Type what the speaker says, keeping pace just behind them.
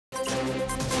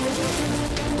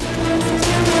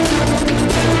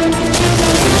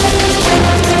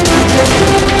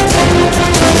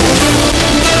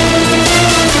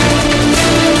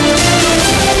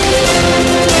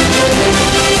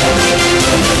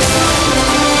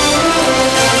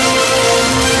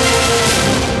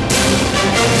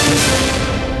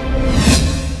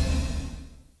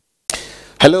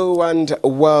Hello and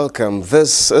welcome.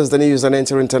 This is the news on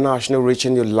NTAi International,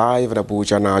 reaching you live at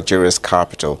Abuja, Nigeria's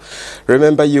capital.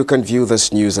 Remember, you can view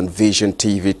this news on Vision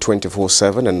TV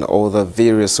 24/7 and all the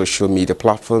various social media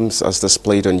platforms as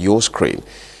displayed on your screen.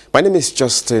 My name is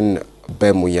Justin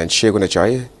Bemuyi and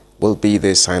NTAi will be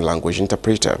the sign language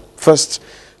interpreter. First,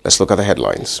 let's look at the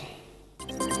headlines.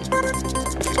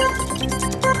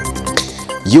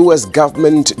 U.S.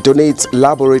 government donates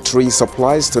laboratory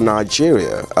supplies to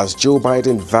Nigeria as Joe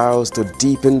Biden vows to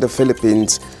deepen the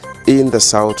Philippines in the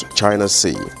South China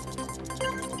Sea.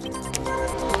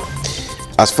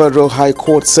 As Federal High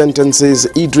Court sentences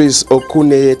Idris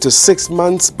Okuneye to 6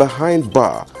 months behind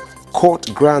bar,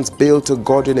 court grants bail to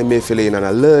Godwin Emefiele in an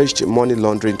alleged money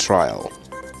laundering trial.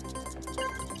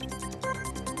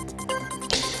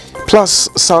 Plus,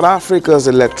 South Africa's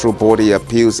electoral body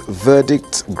appeals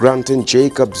verdict granting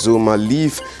Jacob Zuma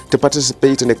leave to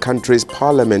participate in the country's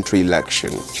parliamentary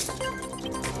election.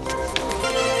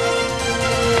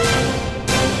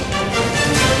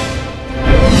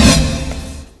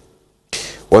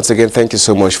 Once again, thank you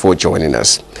so much for joining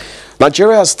us.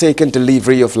 Nigeria has taken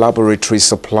delivery of laboratory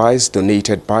supplies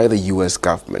donated by the U.S.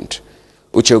 government.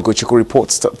 Uche Ogochukwu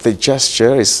reports that the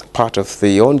gesture is part of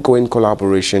the ongoing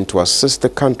collaboration to assist the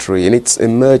country in its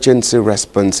emergency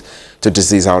response to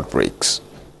disease outbreaks.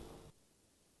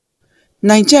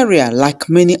 Nigeria, like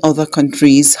many other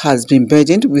countries, has been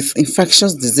burdened with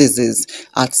infectious diseases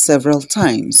at several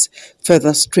times,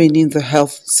 further straining the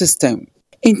health system.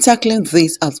 In tackling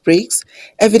these outbreaks,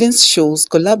 evidence shows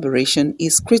collaboration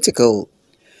is critical.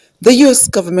 The U.S.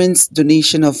 government's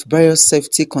donation of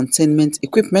biosafety containment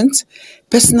equipment,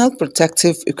 personal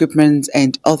protective equipment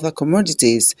and other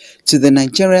commodities to the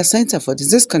Nigeria Center for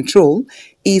Disease Control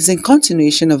is in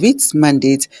continuation of its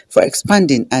mandate for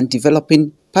expanding and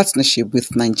developing partnership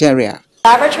with Nigeria.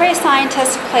 Laboratory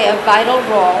scientists play a vital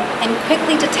role in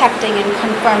quickly detecting and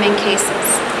confirming cases,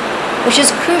 which is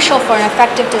crucial for an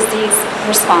effective disease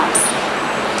response.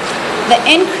 The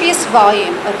increased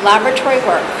volume of laboratory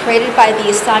work created by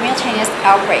these simultaneous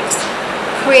outbreaks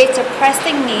creates a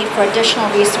pressing need for additional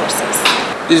resources.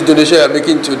 This donation I'm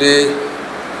making today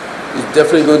is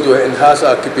definitely going to enhance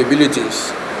our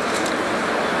capabilities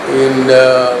in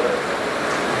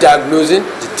diagnosing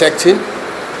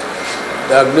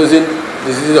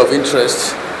diseases of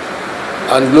interest,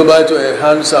 and globally to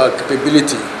enhance our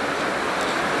capability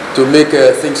to make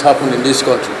things happen in this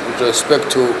country with respect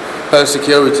to health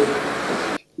security.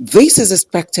 This is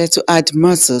expected to add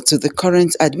muscle to the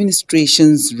current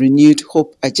administration's renewed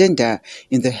hope agenda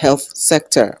in the health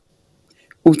sector.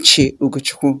 Uche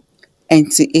Ogochukwu,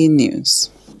 NTAi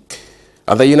News.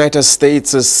 And the United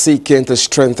States is seeking to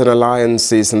strengthen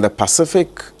alliances in the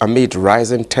Pacific amid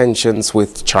rising tensions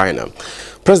with China.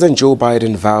 President Joe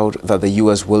Biden vowed that the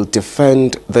U.S. will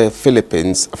defend the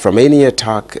Philippines from any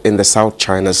attack in the South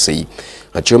China Sea.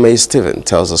 Ajome Stephen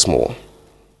tells us more.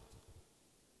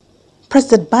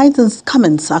 President Biden's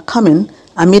comments are coming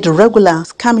amid regular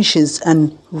skirmishes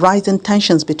and rising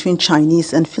tensions between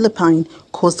Chinese and Philippine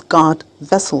Coast Guard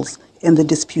vessels in the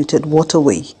disputed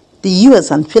waterway. The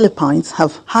U.S. and Philippines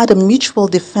have had a mutual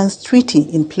defense treaty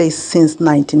in place since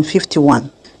 1951.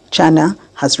 China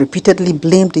has repeatedly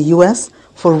blamed the U.S.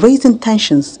 for raising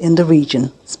tensions in the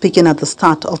region. Speaking at the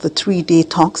start of the three-day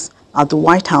talks at the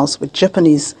White House with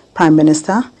Japanese Prime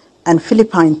Minister and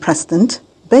Philippine President,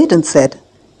 Biden said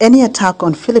any attack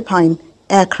on Philippine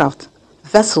aircraft,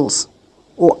 vessels,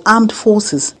 or armed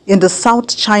forces in the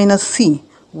South China Sea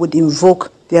would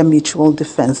invoke their mutual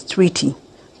defense treaty.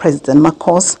 President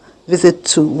Marcos' visit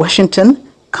to Washington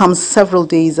comes several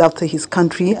days after his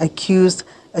country accused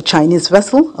a Chinese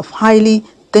vessel of highly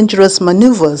dangerous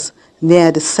maneuvers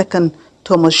near the second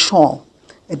Thomas Shoal,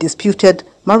 a disputed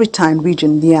maritime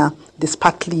region near the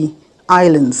Spratly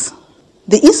Islands.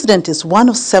 The incident is one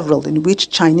of several in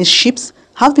which Chinese ships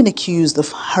have been accused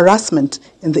of harassment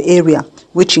in the area,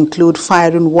 which include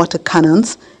firing water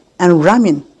cannons and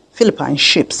ramming Philippine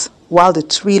ships. While the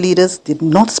three leaders did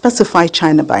not specify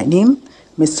China by name,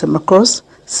 Mr. Marcos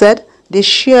said they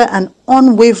share an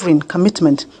unwavering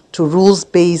commitment to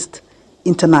rules-based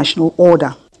international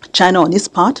order. China, on its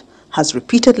part, has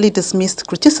repeatedly dismissed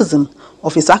criticism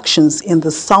of its actions in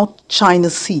the South China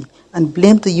Sea and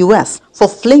blamed the U.S. for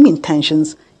flaming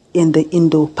tensions in the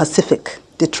Indo-Pacific.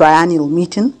 The triennial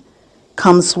meeting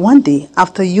comes one day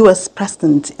after U.S.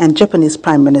 President and Japanese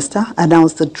Prime Minister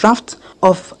announced the draft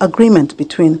of agreement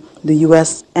between the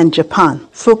U.S. and Japan,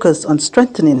 focused on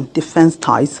strengthening defense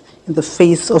ties in the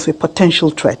face of a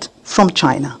potential threat from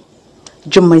China.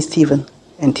 Jumai Stephen,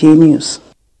 NTAi News.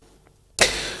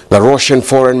 The Russian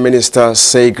Foreign Minister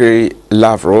Sergei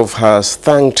Lavrov has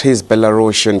thanked his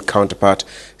Belarusian counterpart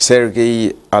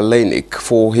Sergei Aleynik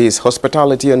for his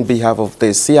hospitality on behalf of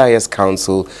the CIS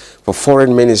Council for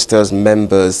Foreign Ministers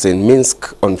members in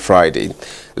Minsk on Friday.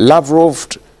 Lavrov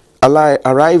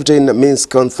arrived in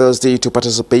Minsk on Thursday to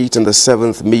participate in the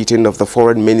 7th meeting of the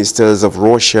foreign ministers of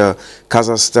Russia,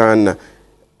 Kazakhstan,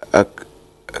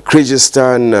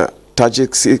 Kyrgyzstan,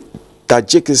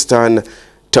 Tajikistan,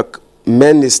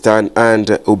 Turkmenistan and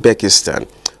Uzbekistan.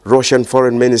 Russian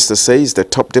foreign minister says the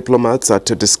top diplomats are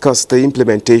to discuss the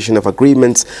implementation of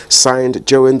agreements signed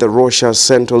during the Russia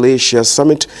Central Asia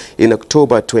Summit in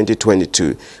October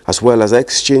 2022, as well as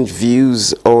exchange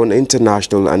views on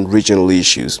international and regional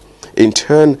issues. In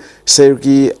turn,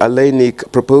 Sergei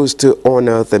Aleynik proposed to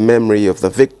honor the memory of the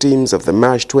victims of the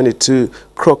March 22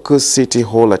 Crocus City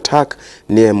Hall attack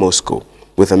near Moscow,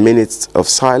 with a minute of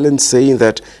silence, saying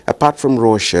that apart from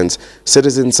Russians,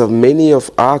 citizens of many of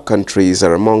our countries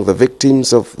are among the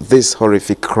victims of this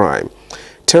horrific crime.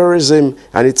 Terrorism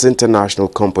and its international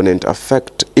component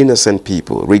affect innocent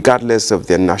people, regardless of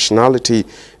their nationality,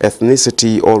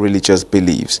 ethnicity, or religious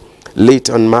beliefs. Late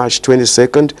on March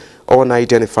 22nd,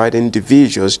 unidentified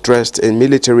individuals dressed in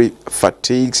military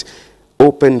fatigues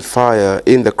opened fire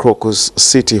in the Crocus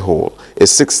City Hall, a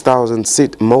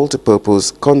 6,000-seat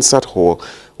multi-purpose concert hall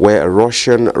where a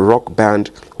Russian rock band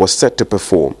was set to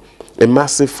perform. A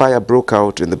massive fire broke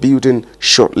out in the building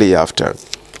shortly after.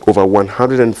 Over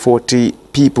 140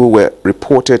 people were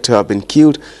reported to have been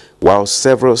killed, while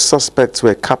several suspects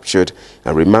were captured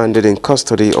and remanded in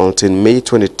custody until May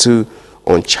 22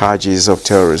 on charges of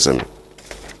terrorism.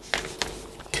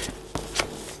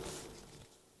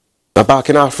 Now back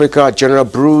in Africa, General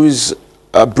Brice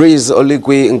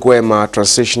Oligui Nguema,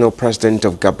 transitional president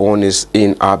of Gabon, is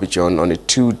in Abuja on a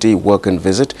 2-day working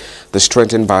visit to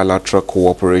strengthen bilateral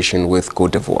cooperation with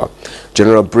Cote d'Ivoire.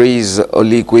 General Brice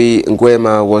Oligui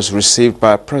Nguema was received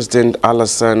by President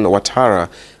Alassane Ouattara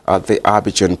at the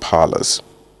Abidjan Palace.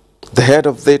 The head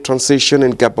of the transition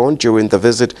in Gabon during the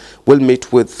visit will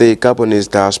meet with the Gabonese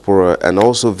diaspora and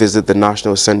also visit the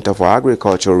National Center for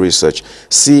Agricultural Research,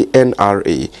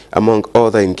 CNRA, among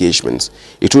other engagements.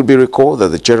 It will be recalled that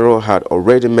the general had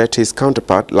already met his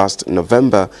counterpart last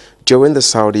November during the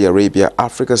Saudi Arabia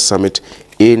Africa Summit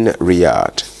in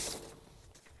Riyadh.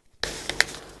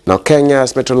 Now,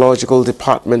 Kenya's Meteorological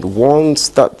Department warns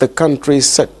that the country is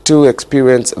set to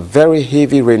experience very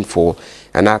heavy rainfall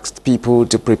and asked people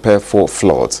to prepare for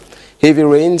floods. Heavy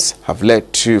rains have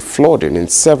led to flooding in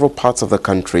several parts of the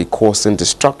country, causing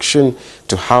destruction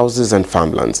to houses and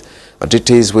farmlands.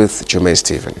 Details with Jume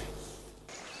Stephen.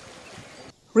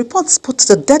 Reports put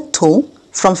the death toll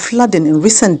from flooding in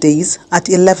recent days at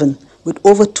 11, with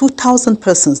over 2,000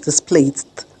 persons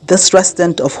displaced. This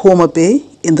resident of Homer Bay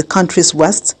in the country's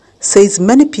west says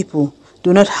many people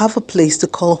do not have a place to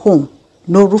call home,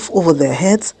 no roof over their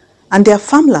heads, and their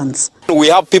farmlands. We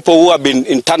have people who have been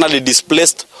internally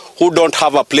displaced who don't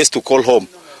have a place to call home,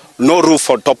 no roof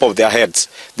on top of their heads.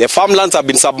 Their farmlands have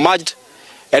been submerged,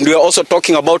 and we are also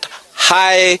talking about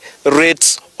high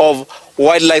rates of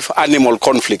wildlife animal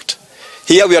conflict.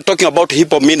 Here we are talking about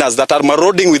hippopotamus that are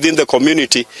marauding within the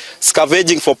community,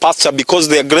 scavenging for pasture because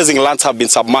their grazing lands have been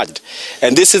submerged.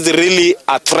 And this is really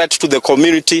a threat to the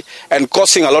community and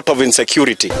causing a lot of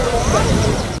insecurity.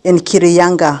 In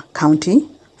Kirinyaga County,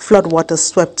 floodwaters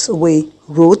swept away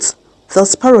roads,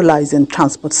 thus paralyzing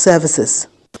transport services.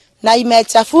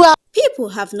 People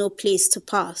have no place to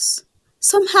pass.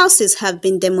 Some houses have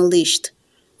been demolished,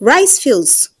 rice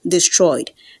fields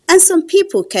destroyed, and some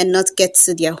people cannot get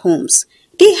to their homes.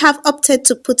 They have opted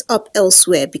to put up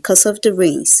elsewhere because of the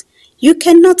rains. You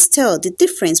cannot tell the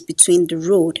difference between the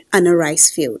road and a rice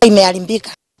field.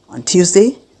 On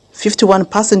Tuesday, 51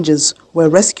 passengers were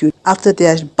rescued after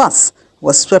their bus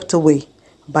was swept away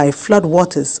by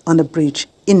floodwaters on a bridge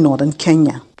in northern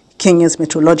Kenya. Kenya's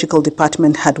Meteorological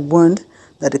Department had warned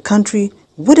that the country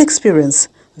would experience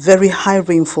very high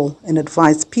rainfall and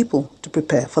advised people to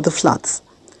prepare for the floods.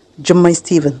 Jummai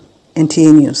Stephen,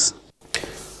 NTAi News.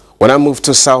 When I move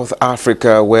to South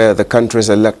Africa, where the country's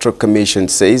Electoral Commission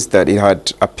says that it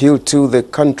had appealed to the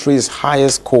country's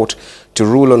highest court to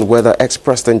rule on whether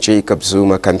ex-President Jacob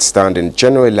Zuma can stand in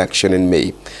general election in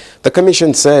May. The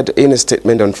Commission said in a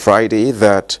statement on Friday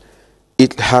that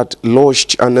it had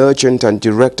lodged an urgent and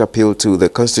direct appeal to the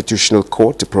Constitutional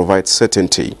Court to provide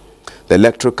certainty. The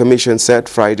Electoral Commission said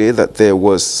Friday that there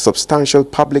was substantial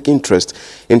public interest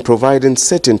in providing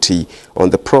certainty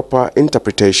on the proper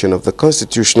interpretation of the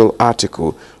constitutional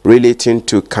article relating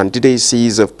to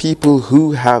candidacies of people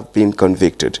who have been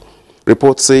convicted.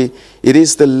 Reports say it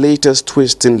is the latest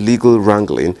twist in legal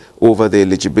wrangling over the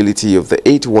eligibility of the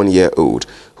 81-year-old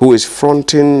who is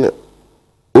fronting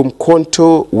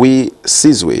Umkhonto we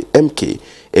Sizwe MK,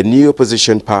 a new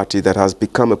opposition party that has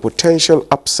become a potential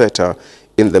upsetter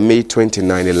in the May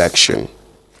 29 election.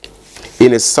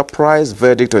 In a surprise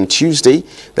verdict on Tuesday,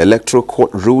 the Electoral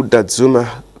Court ruled that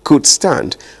Zuma could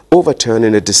stand,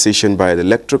 overturning a decision by the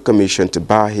Electoral Commission to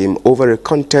bar him over a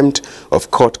contempt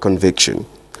of court conviction.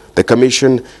 The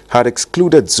Commission had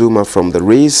excluded Zuma from the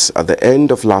race at the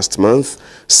end of last month,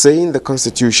 saying the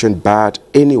Constitution barred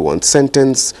anyone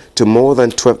sentenced to more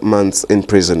than 12 months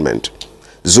imprisonment.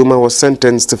 Zuma was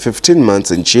sentenced to 15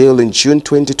 months in jail in June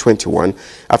 2021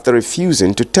 after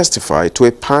refusing to testify to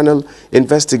a panel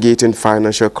investigating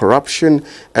financial corruption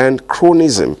and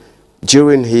cronyism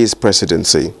during his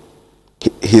presidency.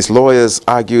 His lawyers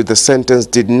argued the sentence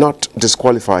did not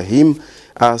disqualify him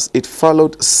as it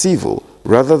followed civil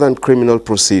rather than criminal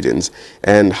proceedings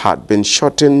and had been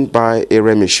shortened by a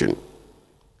remission.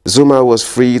 Zuma was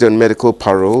freed on medical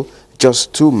parole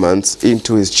just 2 months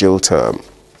into his jail term.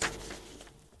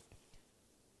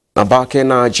 Now back in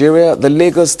Nigeria, the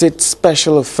Lagos State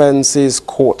Special Offences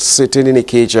Court sitting in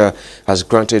Ikeja has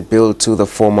granted bail to the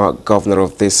former governor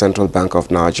of the Central Bank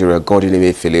of Nigeria, Godwin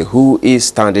Emefiele, who is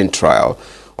standing trial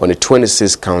on a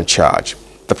 26-count charge.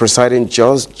 The presiding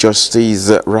judge,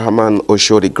 Justice Rahman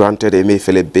Oshodi, granted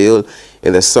Emefiele bail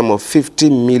in the sum of 50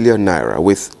 million naira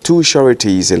with 2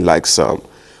 sureties in like sum.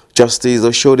 Justice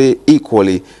Oshodi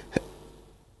equally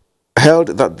held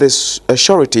that these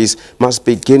sureties must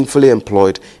be gainfully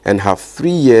employed and have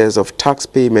 3 years of tax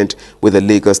payment with the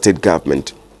Lagos State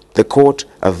government. The court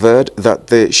averred that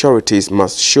the sureties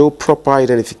must show proper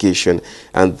identification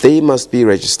and they must be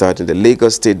registered in the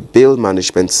Lagos State Bail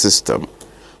Management System.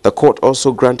 The court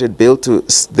also granted bail to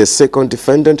the second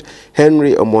defendant,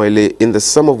 Henry Omoile, in the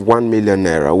sum of 1 million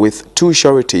naira with 2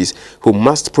 sureties who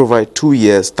must provide 2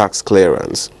 years tax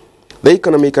clearance. The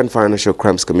Economic and Financial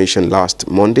Crimes Commission last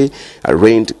Monday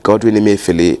arraigned Godwin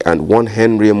Emefiele and one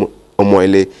Henry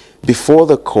Omoile before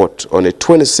the court on a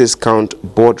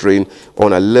 26-count bordering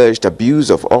on alleged abuse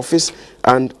of office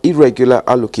and irregular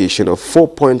allocation of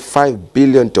 $4.5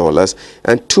 billion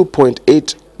and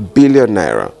 2.8 billion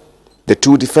naira. The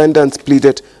 2 defendants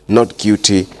pleaded not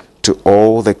guilty to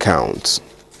all the counts.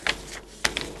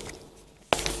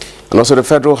 And also the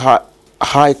Federal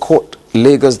High Court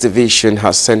Lagos Division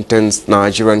has sentenced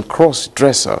Nigerian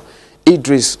cross-dresser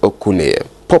Idris Okuneye,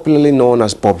 popularly known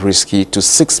as Bobrisky, to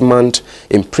 6-month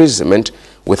imprisonment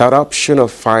without option of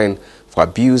fine for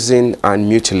abusing and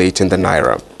mutilating the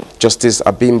naira. Justice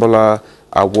Abimbola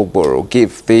Awogboro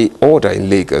gave the order in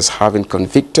Lagos, having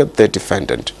convicted the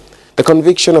defendant. The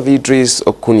conviction of Idris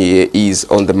Okuneye is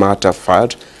on the matter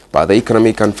filed by the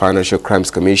Economic and Financial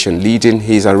Crimes Commission, leading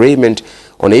his arraignment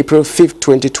on April 5,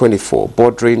 2024,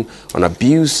 bordering on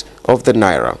abuse of the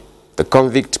naira. The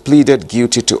convict pleaded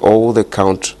guilty to all the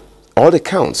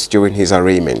counts during his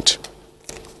arraignment.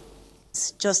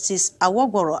 Justice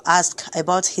Awogboro asked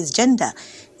about his gender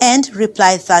and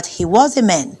replied that he was a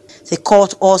man. The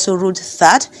court also ruled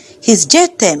that his jail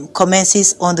term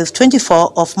commences on the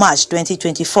 24th of March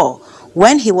 2024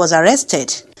 when he was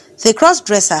arrested. The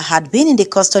cross-dresser had been in the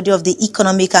custody of the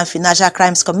Economic and Financial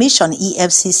Crimes Commission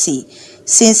 (EFCC)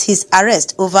 since his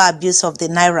arrest over abuse of the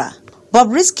naira.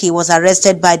 Bobrisky was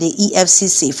arrested by the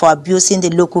EFCC for abusing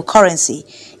the local currency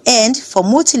and for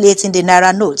mutilating the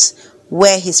naira notes,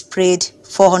 where he sprayed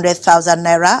 400,000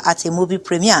 naira at a movie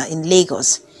premiere in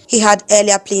Lagos. He had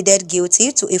earlier pleaded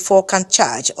guilty to a 4-count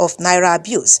charge of naira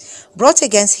abuse brought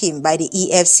against him by the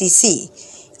EFCC.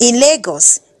 In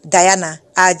Lagos, Diana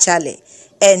Ajale,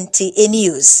 NTAi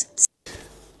News.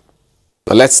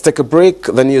 Let's take a break.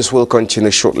 The news will continue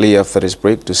shortly after this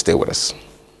break. To stay with us.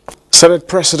 Senate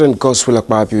President Godswill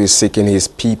Akpabio is seeking his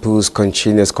people's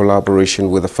continuous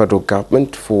collaboration with the federal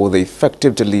government for the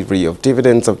effective delivery of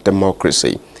dividends of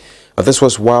democracy. This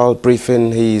was while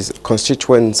briefing his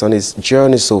constituents on his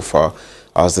journey so far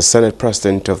as the Senate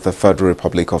President of the Federal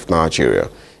Republic of Nigeria.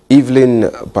 Evelyn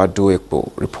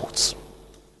Badoekpo reports.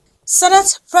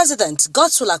 Senate President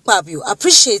Godswill Akpabio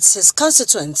appreciates his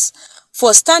constituents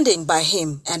for standing by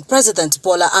him and President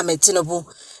Bola Ahmed Tinubu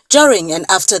during and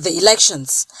after the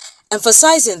elections,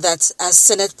 emphasizing that as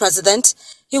Senate President,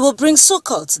 he will bring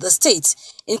succor to the state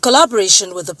in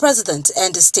collaboration with the President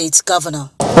and the state governor.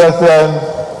 President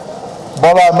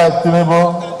Bola Ahmed Tinubu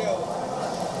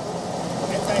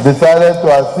decided to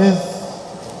assist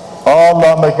all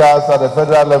lawmakers at the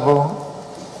federal level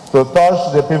to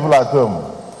touch the people at home.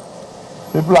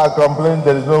 People are complaining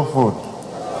there is no food,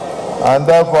 and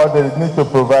therefore there is need to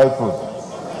provide food.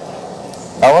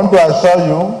 I want to assure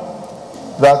you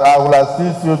that I will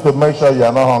assist you to make sure you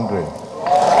are not hungry.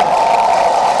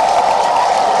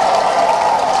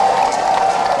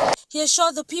 He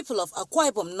assured the people of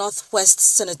Akwa Ibom Northwest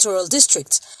Senatorial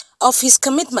District of his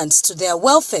commitment to their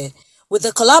welfare with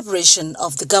the collaboration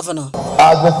of the governor.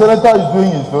 As the senator is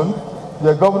doing his own,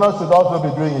 the governor should also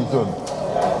be doing his own.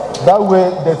 That way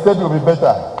the state will be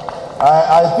better.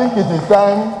 I think it is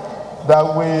time that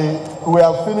we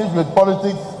have finished with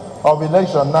politics of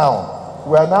election now.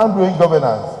 We are now doing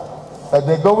governance.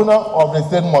 The governor of the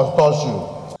state must touch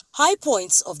you. High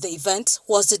points of the event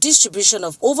was the distribution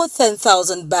of over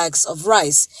 10,000 bags of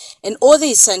rice and other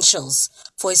essentials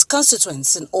for his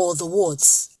constituents in all the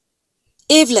wards.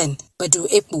 Evelyn Badu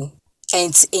Epu,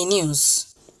 NTAi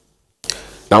News.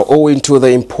 Now, owing to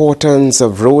the importance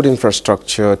of road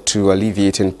infrastructure to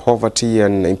alleviating poverty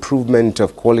and improvement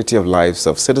of quality of lives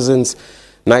of citizens,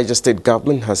 Niger State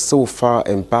government has so far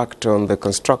embarked on the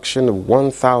construction of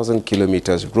 1,000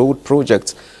 kilometers road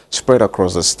projects spread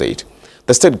across the state.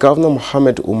 The State Governor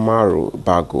Mohammed Umaru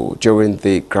Bago, during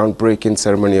the groundbreaking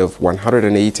ceremony of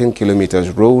 118 kilometers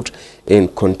road in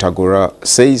Kontagora,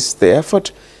 says the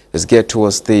effort is geared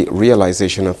towards the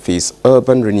realization of his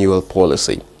urban renewal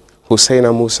policy.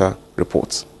 Husseina Musa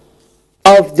reports.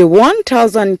 Of the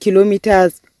 1,000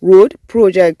 kilometers road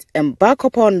project embarked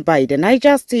upon by the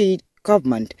Niger State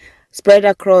government, spread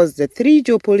across the 3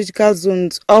 geopolitical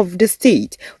zones of the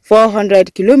state,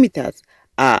 400 kilometers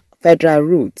are federal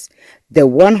roads. The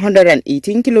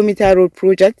 118-kilometer road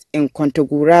project in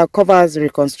Kontagora covers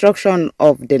reconstruction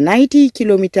of the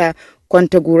 90-kilometer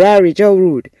Kontagora-Rijau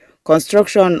road,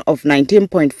 construction of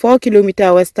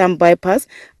 19.4-kilometer western bypass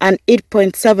and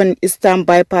 8.7 eastern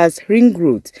bypass ring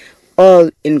roads,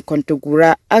 all in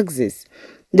Kontagora axis.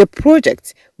 The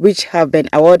projects, which have been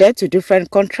awarded to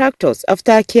different contractors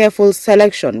after careful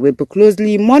selection, will be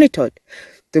closely monitored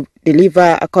to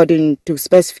deliver according to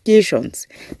specifications.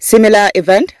 Similar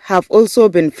events have also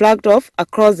been flagged off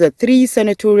across the 3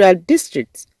 senatorial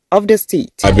districts of the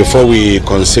state. Before we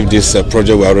conceived this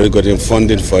project, we already gotten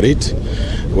funding for it.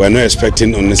 We are not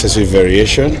expecting unnecessary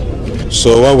variation.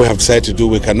 So what we have decided to do,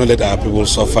 we cannot let our people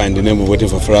suffer in the name of waiting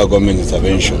for federal government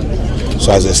intervention.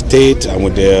 So as a state and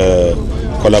with the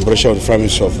collaboration with the Prime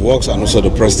Minister of Works and also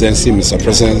the Presidency, Mr.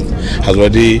 President has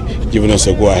already given us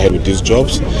a go-ahead with these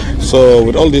jobs. So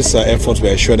with all these efforts, we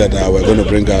are sure that we're going to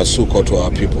bring our succor to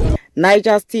our people.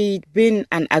 Niger State being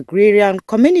an agrarian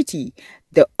community,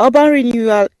 the urban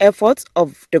renewal efforts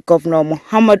of the Governor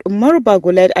Mohammed Umaru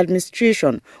Bago-led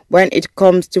administration, when it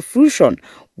comes to fruition,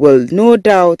 will no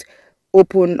doubt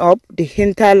open up the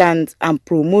hinterlands and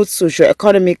promote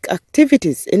socio-economic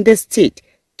activities in the state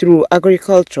through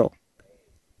agriculture.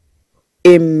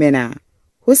 Emena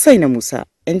Husseina Musa,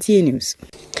 NTAi News.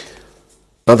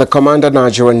 Now, the Commander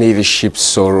Nigerian Navy ship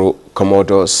Soro,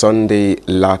 Commodore Sunday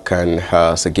Lakan,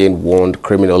 has again warned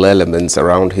criminal elements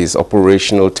around his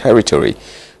operational territory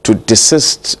to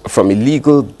desist from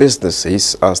illegal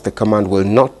businesses, as the command will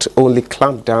not only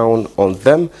clamp down on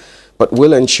them, but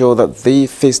will ensure that they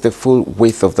face the full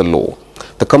weight of the law.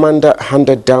 The commander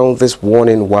handed down this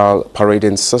warning while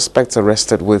parading suspects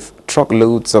arrested with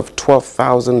truckloads of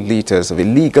 12,000 liters of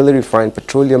illegally refined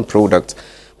petroleum products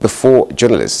before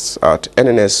journalists at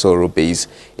NNS Soro base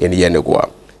in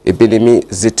Yenagua. Ibilimi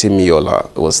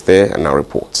Zitimiola was there and now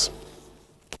reports.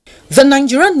 The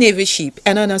Nigerian Navy ship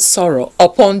NNS Soro,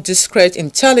 upon discreet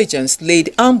intelligence,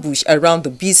 laid ambush around the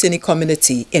Bisini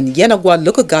community in Yenagua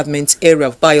local government area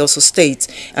of Bayelsa State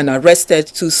and arrested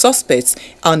 2 suspects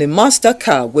on a Mazda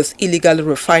car with illegally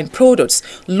refined products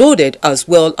loaded, as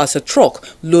well as a truck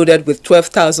loaded with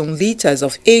 12,000 liters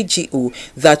of AGO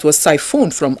that was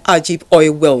siphoned from Ajib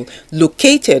oil well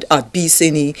located at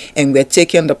Bisini, and were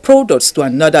taking the products to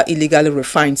another illegally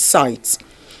refined site.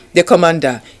 The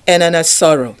commander, NNS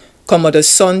Soro, Commodore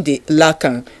Sunday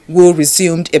Lakan, who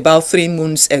resumed about 3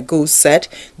 months ago, said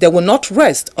they will not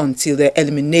rest until they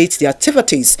eliminate the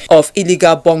activities of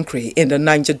illegal bunkering in the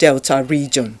Niger Delta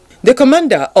region. The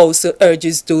commander also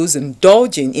urges those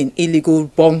indulging in illegal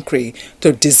bunkering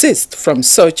to desist from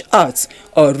such acts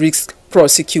or risk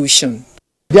prosecution.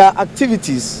 Their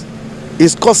activities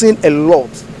is causing a lot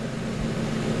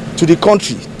to the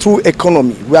country through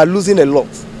economy. We are losing a lot.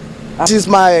 This is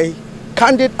my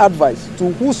candid advice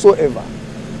to whosoever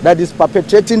that is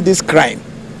perpetrating this crime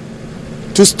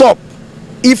to stop.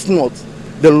 If not,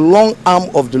 the long arm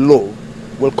of the law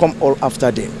will come all after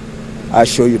them. I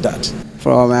assure you that.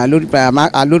 From I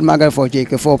load market for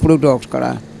JK4 products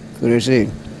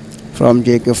from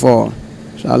JK4.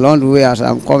 So along the way, as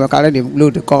I'm coming, carry the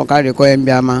load the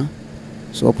Mbiama,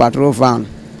 so patrol van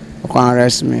can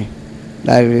arrest me.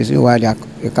 That is why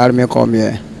they carry me come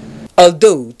here.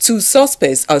 Although 2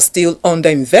 suspects are still under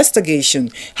investigation,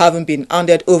 having been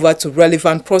handed over to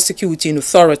relevant prosecuting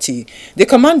authority, the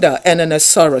commander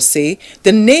NTAi say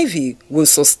the Navy will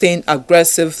sustain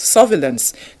aggressive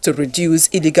surveillance to reduce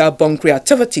illegal bunkering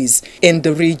activities in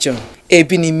the region.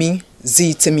 Ebinimi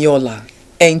Temiola,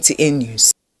 NTAi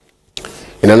News.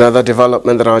 In another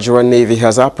development, the Nigerian Navy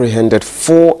has apprehended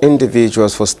 4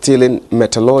 individuals for stealing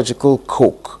metallurgical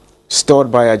coke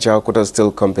stored by Ajaokuta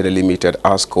Steel Company Limited,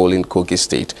 Ascol in Kogi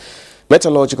State.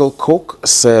 Metallurgical coke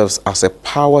serves as a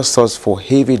power source for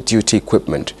heavy-duty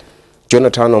equipment.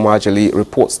 Jonathan Omajali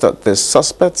reports that the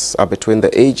suspects are between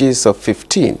the ages of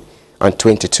 15 and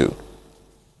 22.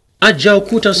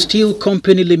 Ajaokuta Steel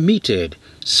Company Limited,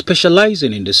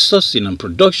 specializing in the sourcing and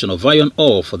production of iron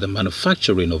ore for the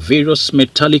manufacturing of various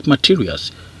metallic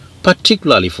materials,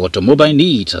 particularly for automobile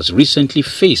needs, has recently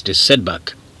faced a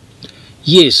setback.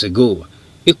 Years ago,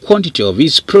 a quantity of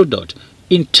its product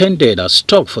intended as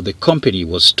stock for the company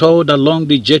was stored along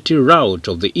the jetty route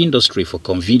of the industry for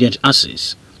convenient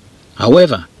access.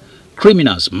 However,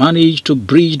 criminals managed to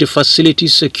breach the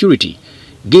facility's security,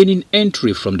 gaining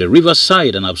entry from the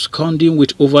riverside and absconding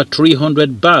with over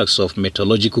 300 bags of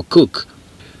metallurgical coke.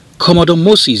 Commodore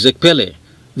Moses Ekpele,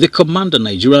 the commander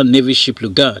Nigerian Navy Ship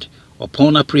Lugard,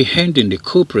 upon apprehending the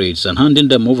culprits and handing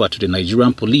them over to the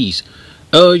Nigerian police,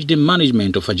 urged the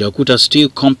management of Ajaokuta Steel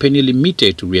Company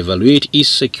Limited to reevaluate its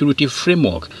security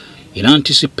framework in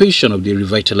anticipation of the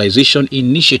revitalization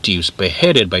initiatives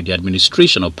spearheaded by the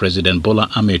administration of President Bola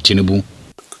Ahmed Tinubu.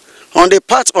 On the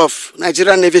part of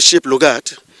Nigerian Navy Ship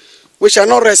Lugard, we shall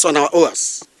not rest on our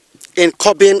oars in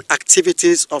curbing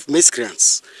activities of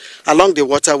miscreants along the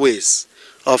waterways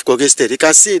of Kogi State. You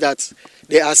can see that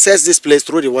they access this place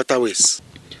through the waterways.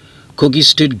 Kogi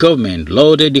State government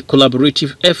lauded the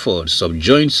collaborative efforts of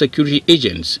joint security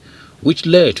agents, which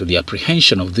led to the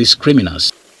apprehension of these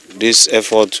criminals. This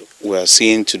effort we are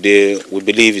seeing today, we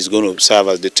believe, is going to serve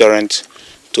as deterrent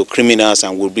to criminals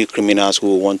and will be criminals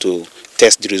who want to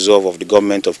test the resolve of the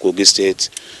government of Kogi State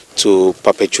to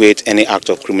perpetuate any act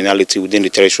of criminality within the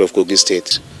territory of Kogi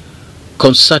State.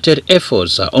 Concerted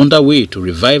efforts are underway to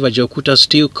revive Ajaokuta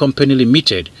Steel Company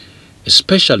Limited,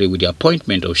 especially with the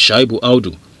appointment of Shaibu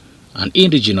Audu, an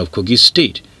indigene of Kogi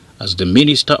State, as the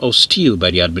Minister of Steel by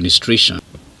the administration.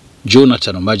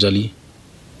 Jonathan Omajali,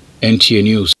 NTAi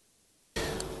News.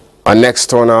 And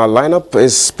next on our lineup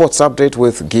is Sports Update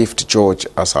with Gift George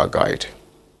as our guide.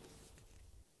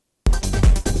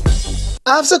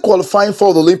 After qualifying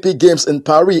for the Olympic Games in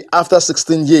Paris after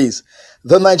 16 years,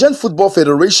 the Nigerian Football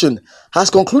Federation has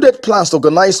concluded plans to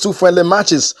organize 2 friendly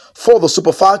matches for the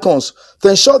Super Falcons to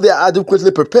ensure they are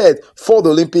adequately prepared for the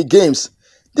Olympic Games.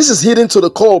 This is hidden to the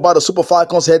call by the Super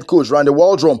Falcons head coach Randy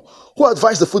Waldrum, who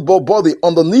advised the football body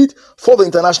on the need for the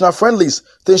international friendlies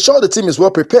to ensure the team is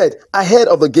well prepared ahead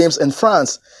of the games in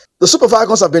France. The Super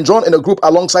Falcons have been drawn in a group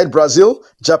alongside Brazil,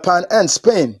 Japan and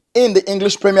Spain. In the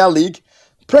English Premier League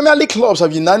clubs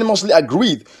have unanimously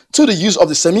agreed to the use of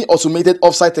the semi-automated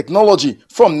offside technology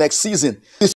from next season.